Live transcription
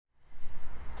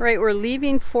Right, we're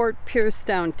leaving Fort Pierce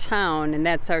downtown, and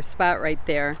that's our spot right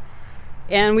there.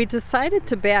 And we decided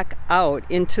to back out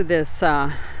into this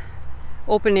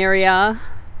open area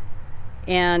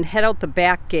and head out the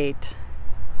back gate.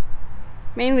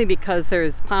 Mainly because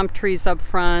there's palm trees up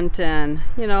front and,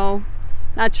 you know,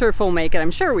 not sure if we'll make it.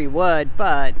 I'm sure we would,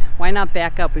 but why not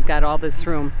back up? We've got all this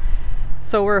room.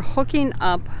 So we're hooking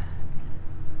up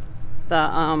the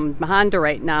Honda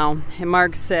right now, and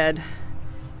Mark said,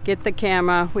 get the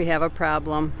camera, we have a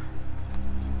problem.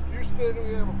 Houston,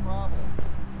 we have a problem.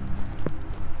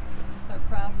 What's our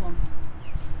problem?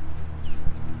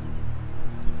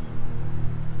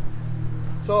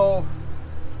 So,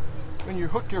 when you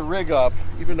hook your rig up,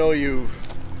 even though you've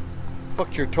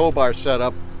hooked your tow bar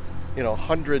setup, you know,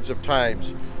 hundreds of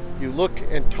times, you look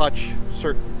and touch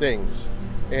certain things.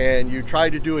 And you try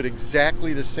to do it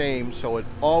exactly the same so it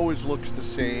always looks the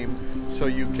same, so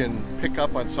you can pick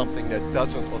up on something that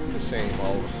doesn't look the same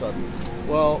all of a sudden.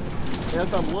 Well,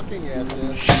 as I'm looking at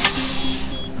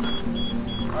this,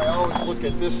 I always look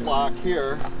at this lock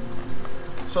here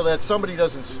so that somebody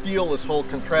doesn't steal this whole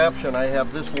contraption. I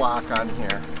have this lock on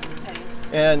here. Okay.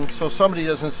 And so somebody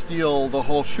doesn't steal the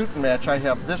whole shooting match, I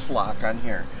have this lock on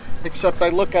here. Except I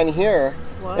look on here,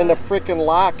 what? And the frickin'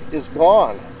 lock is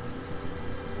gone.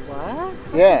 What? How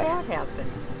yeah. did that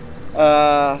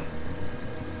happen?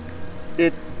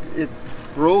 It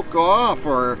broke off,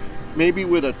 or maybe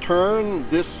with a turn,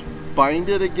 this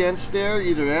binded against there,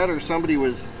 either that or somebody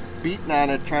was beating on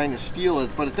it trying to steal it,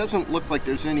 but it doesn't look like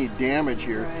there's any damage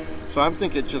here. Right. So I'm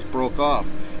thinking it just broke off.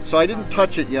 So I didn't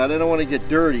touch it yet. I don't want to get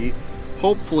dirty.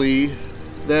 Hopefully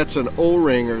that's an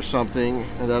O-ring or something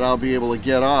that I'll be able to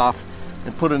get off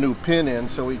and put a new pin in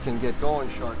so we can get going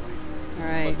shortly. All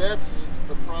right. But that's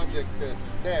the project that's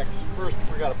next. First,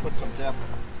 we got to put some def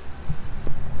in.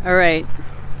 All right,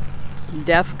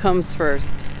 def comes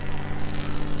first.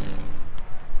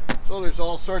 So there's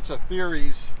all sorts of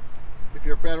theories. If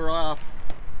you're better off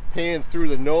paying through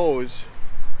the nose,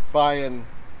 buying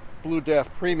Blue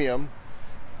Def Premium.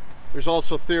 There's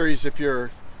also theories if you're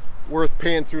worth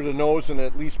paying through the nose and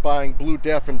at least buying Blue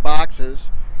Def in boxes,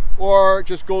 or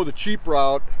just go the cheap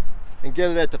route and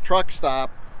get it at the truck stop,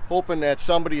 hoping that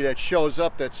somebody that shows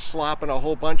up that's slopping a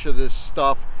whole bunch of this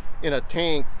stuff in a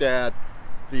tank, that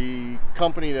the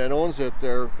company that owns it,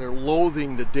 they're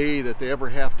loathing the day that they ever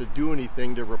have to do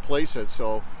anything to replace it.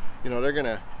 So, you know, they're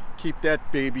gonna keep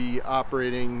that baby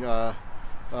operating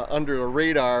under the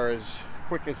radar as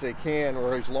quick as they can,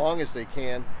 or as long as they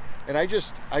can. And I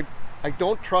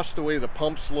don't trust the way the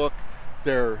pumps look.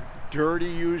 They're dirty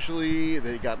usually.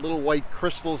 They got little white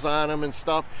crystals on them and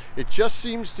stuff. It just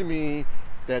seems to me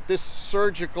that this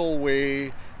surgical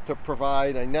way to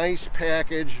provide a nice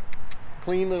package,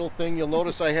 clean little thing. You'll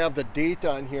notice I have the date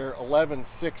on here,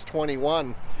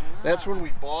 11/6/21. That's when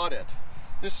we bought it.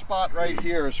 This spot right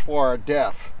here is for our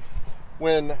def.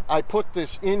 When I put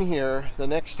this in here, the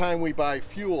next time we buy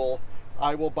fuel,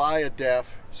 I will buy a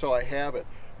def so I have it.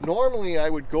 Normally I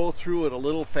would go through it a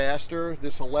little faster,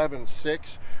 this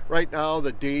 11/6. Right now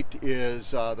the date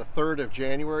is the 3rd of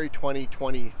January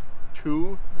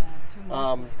 2022. Yeah, 2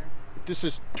 months later. This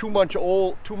is 2 months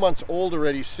old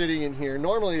already sitting in here.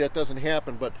 Normally that doesn't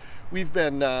happen, but we've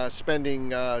been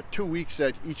spending 2 weeks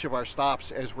at each of our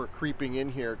stops as we're creeping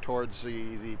in here towards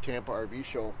the Tampa RV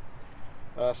show.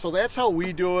 So that's how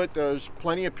we do it. There's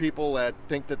plenty of people that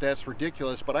think that that's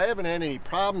ridiculous, but I haven't had any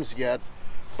problems yet.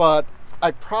 But I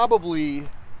probably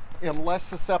am less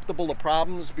susceptible to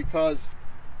problems because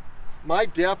my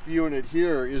def unit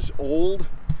here is old,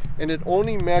 and it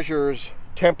only measures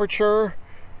temperature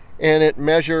and it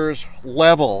measures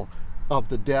level of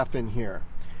the def in here.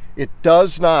 It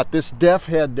does not, this def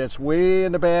head that's way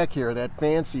in the back here, that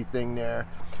fancy thing there,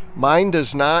 mine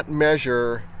does not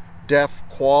measure def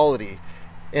quality.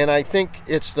 And I think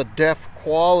it's the def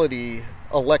quality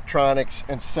electronics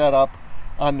and setup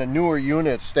on the newer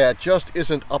units that just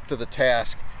isn't up to the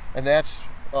task. And that's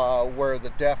where the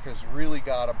def has really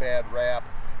got a bad rap,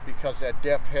 because that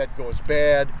def head goes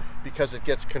bad because it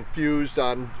gets confused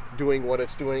on doing what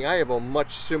it's doing. I have a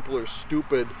much simpler,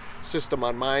 stupid system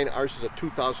on mine. Ours is a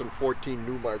 2014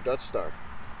 Newmar Dutch Star.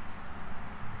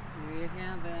 There you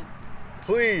have it.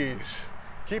 Please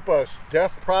keep us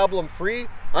def problem free.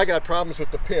 I got problems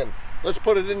with the pin. Let's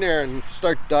put it in there and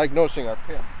start diagnosing our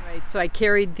pin. Right, so I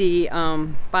carried the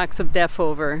box of def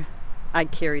over. I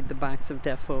carried the box of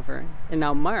def over. And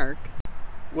now Mark.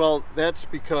 Well, that's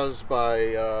because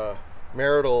by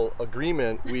marital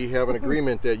agreement, we have an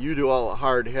agreement that you do all the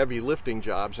hard, heavy lifting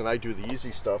jobs and I do the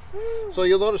easy stuff. So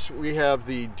you'll notice we have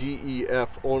the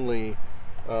DEF only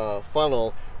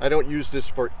funnel. I don't use this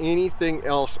for anything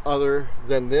else other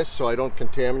than this, so I don't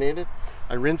contaminate it.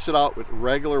 I rinse it out with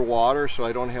regular water so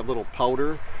I don't have little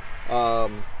powder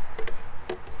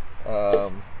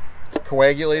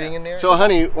coagulating in there. So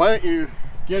honey, why don't you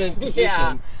get in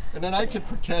position and then I can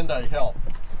pretend I help.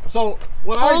 So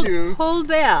what I do, hold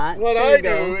that. What I do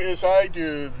is I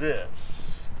do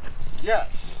this.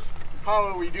 Yes. How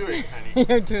are we doing, honey?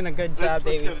 You're doing a good job,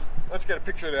 baby. Let's get a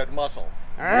picture of that muscle.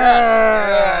 Yes.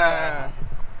 Yeah.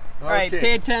 All right,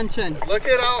 pay attention. Look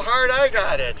at how hard I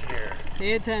got it here.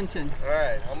 Pay attention. All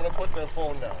right, I'm gonna put the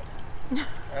phone down.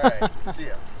 All right, see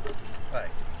ya. All right.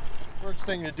 First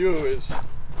thing to do is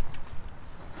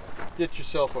get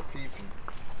yourself a Fifi.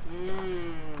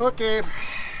 Okay.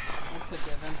 That's a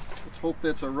good one. Let's hope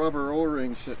that's a rubber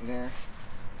O-ring sitting there.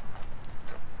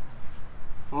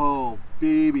 Oh,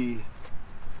 baby.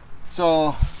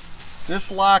 So,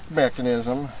 this lock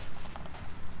mechanism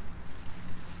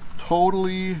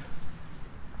totally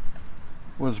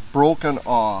was broken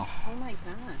off. Oh my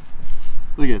God.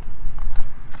 Look at it.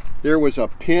 There was a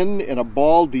pin and a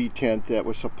ball detent that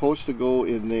was supposed to go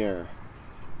in there.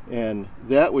 And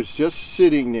that was just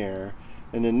sitting there.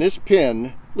 And then this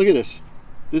pin, look at this.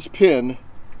 This pin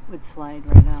would slide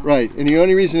right out. Right, and the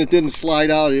only reason it didn't slide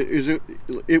out is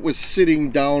it was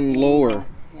sitting down lower.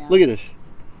 Yeah. Look at this.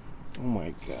 Oh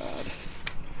my God.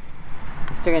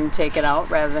 So you're going to take it out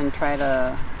rather than try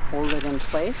to hold it in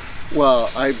place? Well,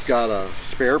 I've got a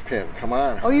spare pin. Come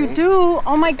on. Oh, honey. You do?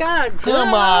 Oh my God.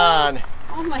 Come on.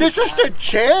 Oh my this God. is the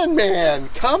Chan Man.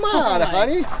 Come on,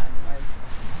 honey. God.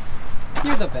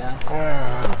 You're the best.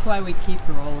 That's why we keep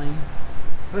rolling.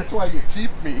 That's why you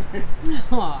keep me.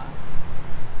 Aww.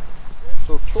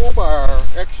 So tow bar,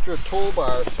 extra tow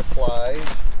bar supplies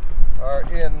are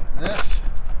in this.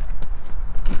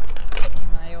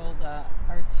 My old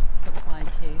art supply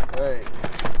case. Right.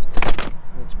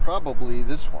 It's probably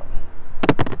this one.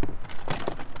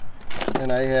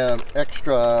 And I have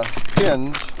extra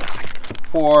pins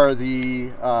for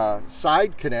the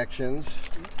side connections.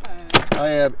 I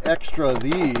have extra of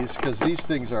these because these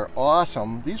things are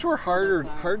awesome. These were hard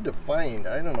to find.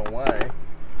 I don't know why.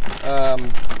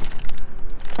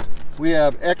 We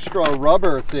have extra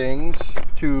rubber things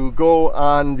to go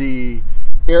on the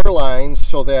airlines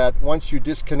so that once you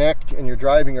disconnect and you're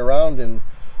driving around in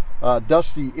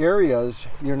dusty areas,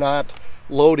 you're not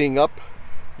loading up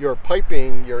your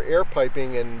piping, your air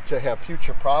piping, and to have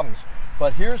future problems.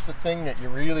 But here's the thing that you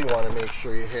really want to make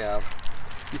sure you have.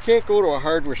 You can't go to a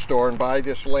hardware store and buy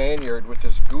this lanyard with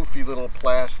this goofy little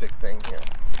plastic thing here.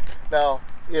 Now,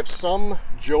 if some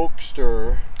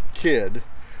jokester kid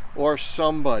or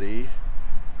somebody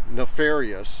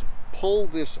nefarious pull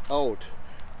this out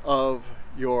of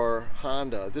your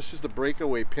Honda, this is the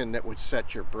breakaway pin that would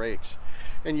set your brakes.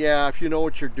 And yeah, if you know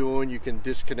what you're doing, you can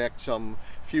disconnect some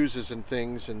fuses and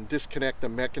things and disconnect the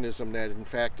mechanism that in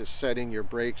fact is setting your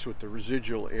brakes with the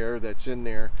residual air that's in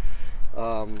there.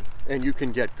 And you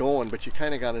can get going, but you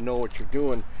kind of got to know what you're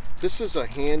doing. This is a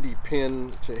handy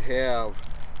pin to have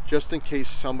just in case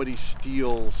somebody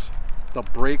steals the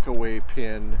breakaway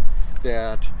pin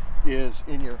that is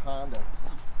in your Honda.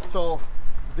 So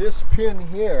this pin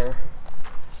here,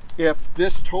 if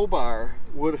this tow bar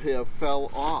would have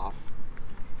fell off,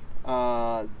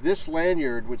 this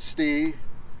lanyard would stay,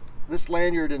 this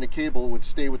lanyard and the cable would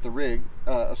stay with the rig,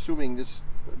 assuming this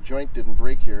joint didn't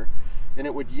break here. And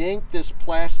it would yank this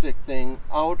plastic thing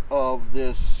out of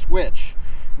this switch.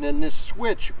 And then this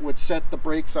switch would set the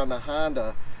brakes on the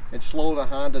Honda and slow the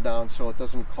Honda down so it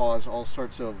doesn't cause all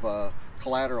sorts of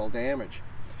collateral damage.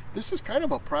 This is kind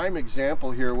of a prime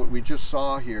example here, what we just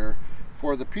saw here,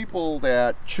 for the people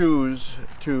that choose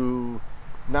to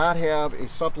not have a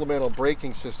supplemental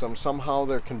braking system. Somehow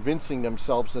they're convincing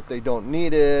themselves that they don't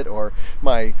need it, or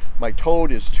my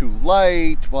toad is too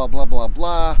light, blah, blah, blah,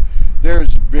 blah.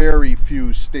 There's very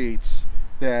few states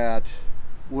that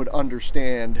would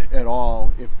understand at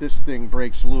all if this thing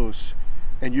breaks loose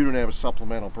and you don't have a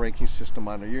supplemental braking system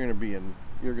on it. You're going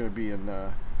to be in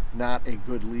not a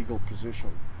good legal position.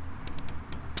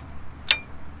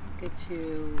 Look at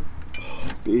you.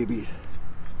 Oh, baby.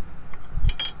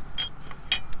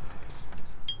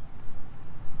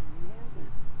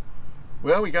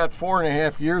 Well, we got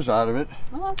 4.5 years out of it.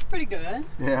 Well, that's pretty good.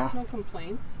 Yeah. No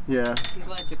complaints. Yeah. I'm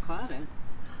glad you caught it.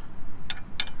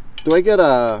 Do I get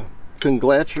a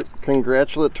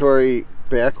congratulatory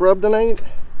back rub tonight?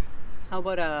 How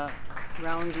about a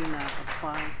rounding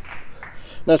applause?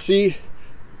 Now see,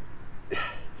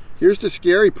 here's the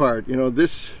scary part. You know,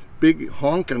 this big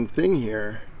honking thing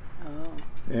here. Oh.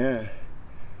 Yeah.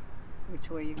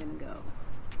 Which way are you going to go?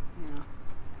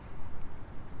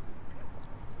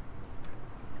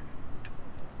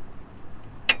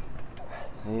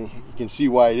 And you can see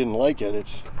why I didn't like it.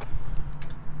 It's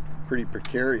pretty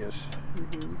precarious.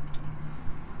 Mm-hmm.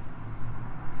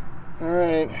 All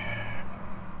right.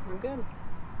 We're good.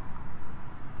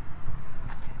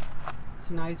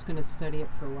 So now he's going to study it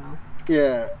for a while.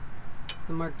 Yeah. It's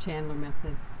a Mark Chandler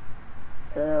method.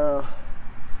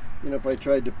 You know, if I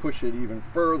tried to push it even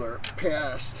further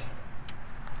past,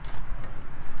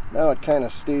 now it kind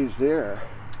of stays there.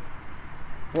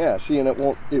 Yeah, see, and it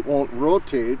won't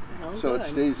rotate, so good. it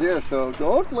stays there. So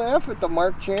don't laugh at the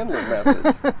Mark Chandler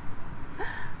method.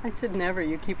 I should never.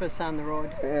 You keep us on the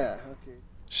road. Yeah, okay.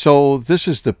 So this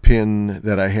is the pin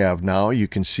that I have now. You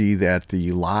can see that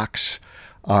the locks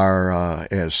are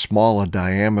as small a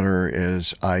diameter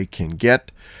as I can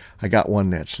get. I got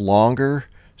one that's longer,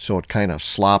 so it kind of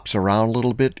slops around a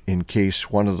little bit in case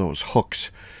one of those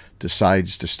hooks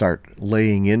decides to start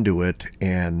laying into it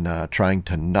and trying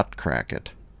to nut crack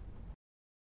it.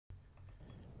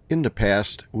 In the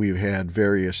past, we've had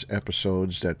various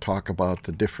episodes that talk about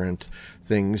the different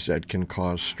things that can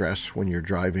cause stress when you're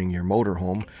driving your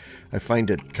motorhome. I find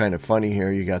it kind of funny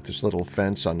here. You got this little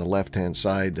fence on the left-hand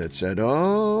side that said,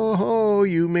 "Oh,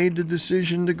 you made the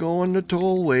decision to go on the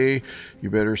tollway. You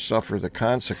better suffer the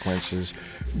consequences."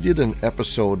 We did an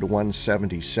episode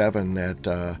 177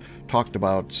 that talked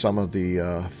about some of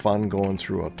the fun going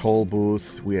through a toll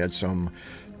booth. We had some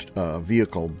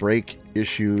vehicle brake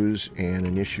issues and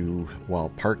an issue while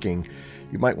parking.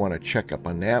 You might want to check up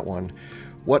on that one.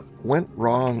 What went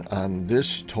wrong on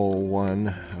this toll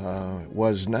one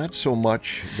was not so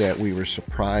much that we were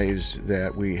surprised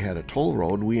that we had a toll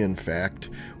road. We in fact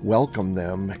welcomed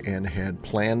them and had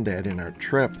planned that in our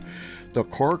trip. The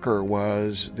corker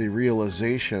was the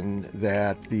realization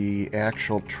that the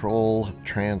actual toll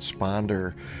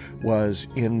transponder was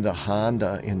in the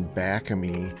Honda in back of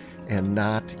me and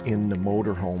not in the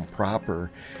motorhome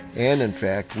proper. And in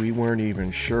fact, we weren't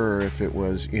even sure if it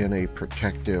was in a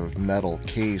protective metal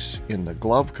case in the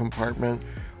glove compartment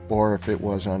or if it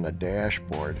was on the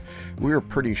dashboard. We were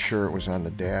pretty sure it was on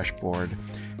the dashboard,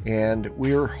 and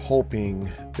we were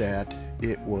hoping that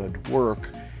it would work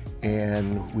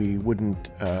and we wouldn't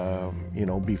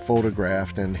be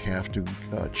photographed and have to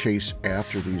chase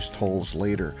after these tolls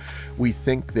later. We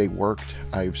think they worked.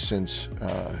 I've since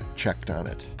checked on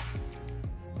it.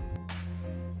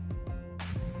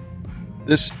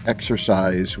 This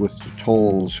exercise with the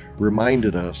tolls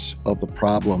reminded us of the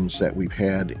problems that we've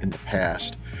had in the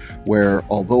past, where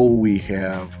although we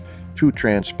have two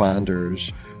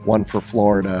transponders, one for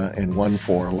Florida and one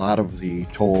for a lot of the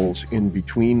tolls in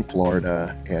between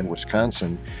Florida and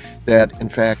Wisconsin, that in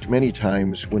fact many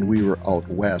times when we were out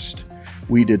west,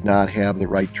 we did not have the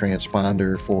right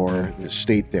transponder for the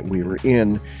state that we were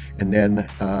in, and then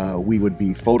we would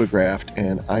be photographed,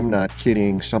 and I'm not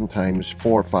kidding, sometimes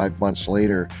 4 or 5 months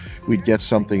later we'd get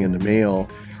something in the mail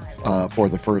for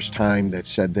the first time that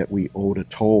said that we owed a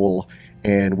toll,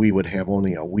 and we would have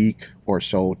only a week or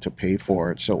so to pay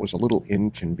for it, so it was a little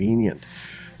inconvenient.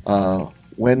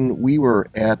 When we were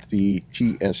at the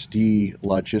TSD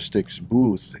Logistics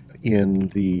booth in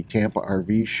the Tampa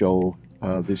RV show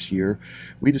this year,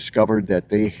 we discovered that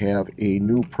they have a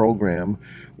new program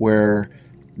where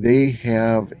they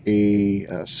have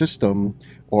a system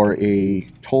or a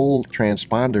toll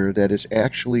transponder that is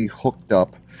actually hooked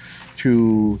up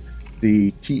to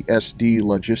the TSD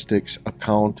Logistics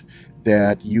account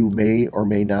that you may or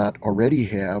may not already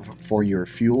have for your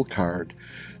fuel card.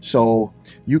 So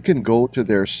you can go to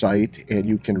their site and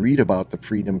you can read about the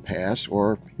Freedom Pass,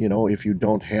 or if you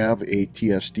don't have a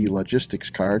TSD Logistics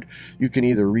card, you can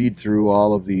either read through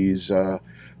all of these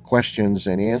questions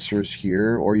and answers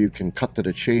here, or you can cut to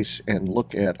the chase and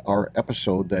look at our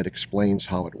episode that explains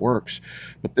how it works.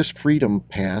 But this Freedom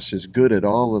Pass is good at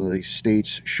all of the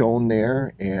states shown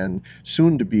there, and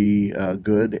soon to be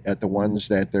good at the ones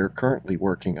that they're currently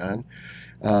working on.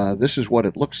 This is what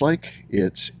it looks like.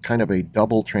 It's kind of a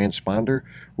double transponder.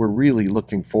 We're really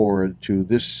looking forward to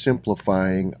this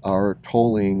simplifying our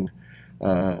tolling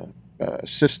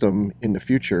system in the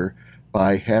future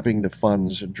by having the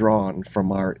funds drawn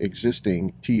from our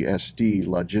existing TSD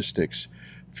Logistics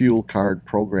fuel card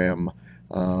program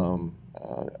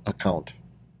account.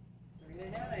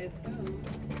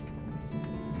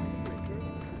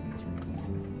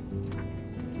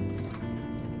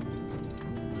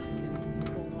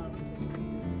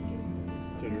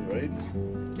 Right?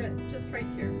 Just right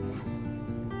here.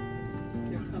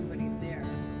 There's somebody there.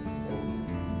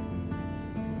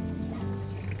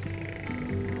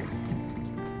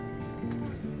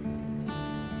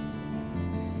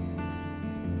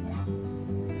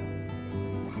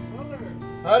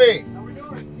 Howdy. How we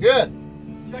doing? Good.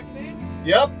 Checking in?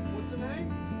 Yep. What's the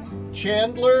name?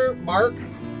 Chandler, Mark.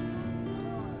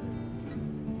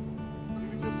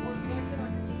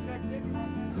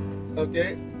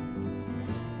 Okay.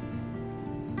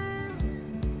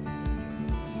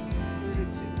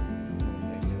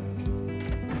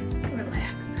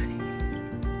 Relax, honey.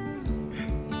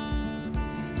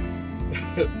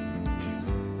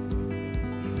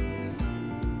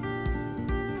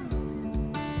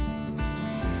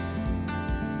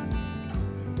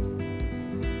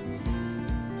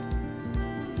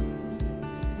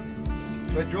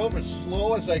 So I drove as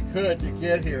slow as I could to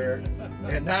get here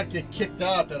and not get kicked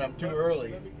out that I'm too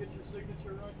early. Let me get your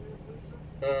signature right here, please,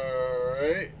 sir.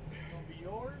 Alright. It'll be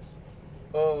yours.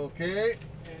 Okay.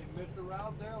 And Mr.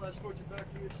 Route there, let's put you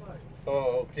back to your site.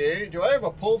 Okay. Do I have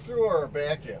a pull through or a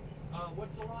back end?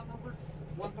 What's the lot number?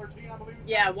 113, I believe.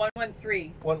 Yeah,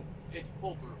 113. It's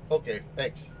pull through. Okay,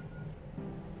 thanks.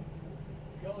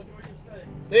 Y'all enjoy your stay.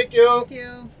 Thank you. Thank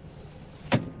you.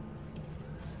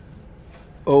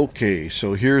 Okay,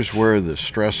 so here's where the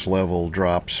stress level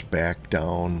drops back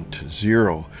down to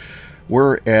 0.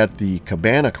 We're at the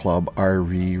Cabana Club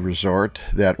RV Resort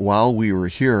that while we were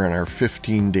here on our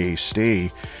 15-day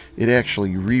stay, it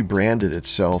actually rebranded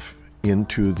itself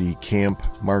into the Camp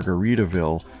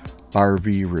Margaritaville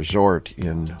RV Resort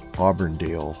in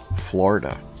Auburndale,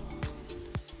 Florida.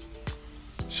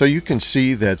 So you can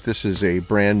see that this is a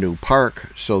brand new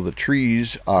park, so the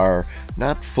trees are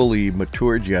not fully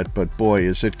matured yet, but boy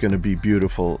is it going to be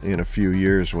beautiful in a few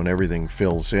years when everything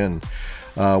fills in.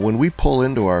 When we pull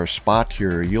into our spot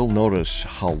here, you'll notice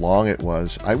how long it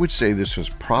was. I would say this was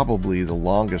probably the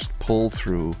longest pull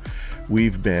through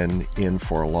we've been in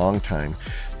for a long time.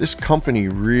 This company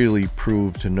really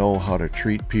proved to know how to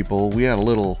treat people. We had a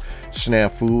little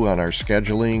snafu on our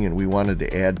scheduling and we wanted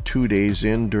to add 2 days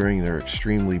in during their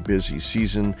extremely busy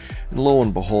season, and lo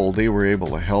and behold, they were able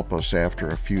to help us after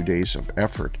a few days of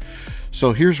effort.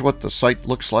 So here's what the site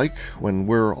looks like when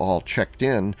we're all checked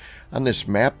in. On this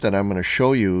map that I'm going to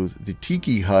show you, the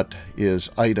Tiki Hut is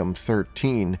item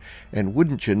 13, and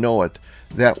wouldn't you know it,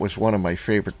 that was one of my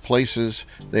favorite places.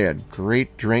 They had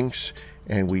great drinks,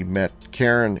 and we met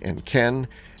Karen and Ken,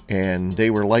 and they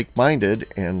were like-minded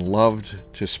and loved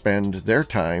to spend their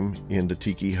time in the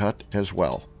Tiki Hut as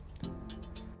well.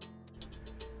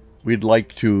 We'd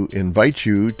like to invite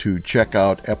you to check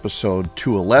out episode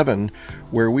 211,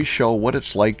 where we show what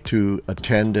it's like to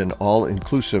attend an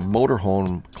all-inclusive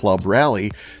motorhome club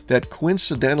rally that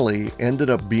coincidentally ended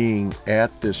up being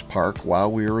at this park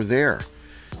while we were there.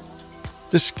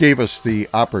 This gave us the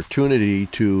opportunity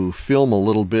to film a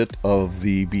little bit of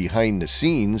the behind the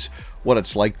scenes, what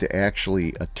it's like to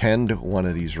actually attend one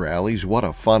of these rallies. What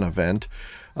a fun event.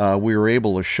 We were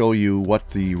able to show you what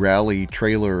the rally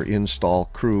trailer install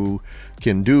crew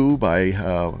can do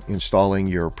by installing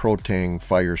your Protang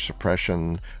fire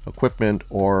suppression equipment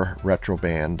or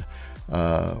Retroband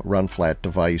run flat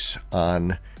device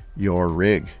on your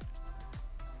rig.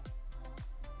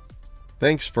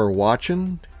 Thanks for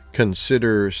watching.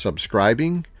 Consider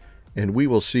subscribing, and we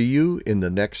will see you in the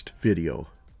next video.